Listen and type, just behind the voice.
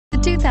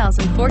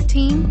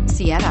2014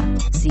 Sienna.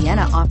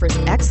 Sienna offers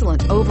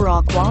excellent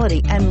overall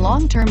quality and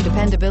long-term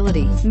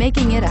dependability,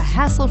 making it a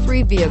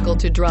hassle-free vehicle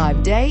to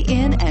drive day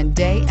in and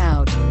day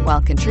out,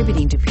 while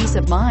contributing to peace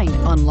of mind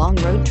on long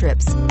road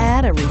trips.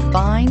 Add a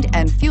refined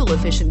and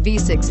fuel-efficient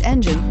V6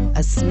 engine,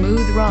 a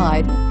smooth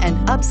ride, and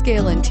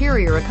upscale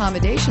interior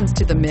accommodations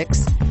to the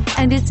mix,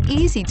 and it's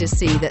easy to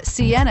see that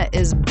Sienna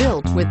is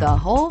built with the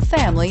whole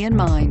family in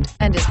mind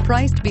and is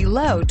priced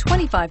below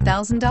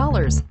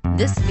 $25,000.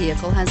 This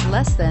vehicle has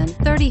less than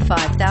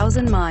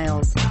 35,000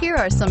 miles. Here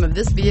are some of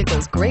this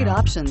vehicle's great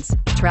options: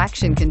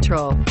 traction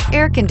control,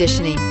 air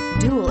conditioning,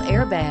 dual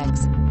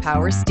airbags,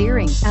 power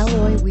steering,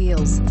 alloy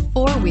wheels,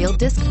 four-wheel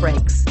disc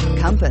brakes,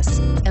 compass,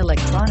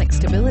 electronic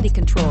stability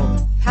control,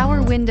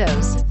 power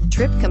windows,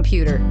 trip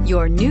computer.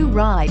 Your new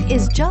ride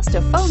is just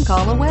a phone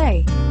call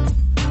away.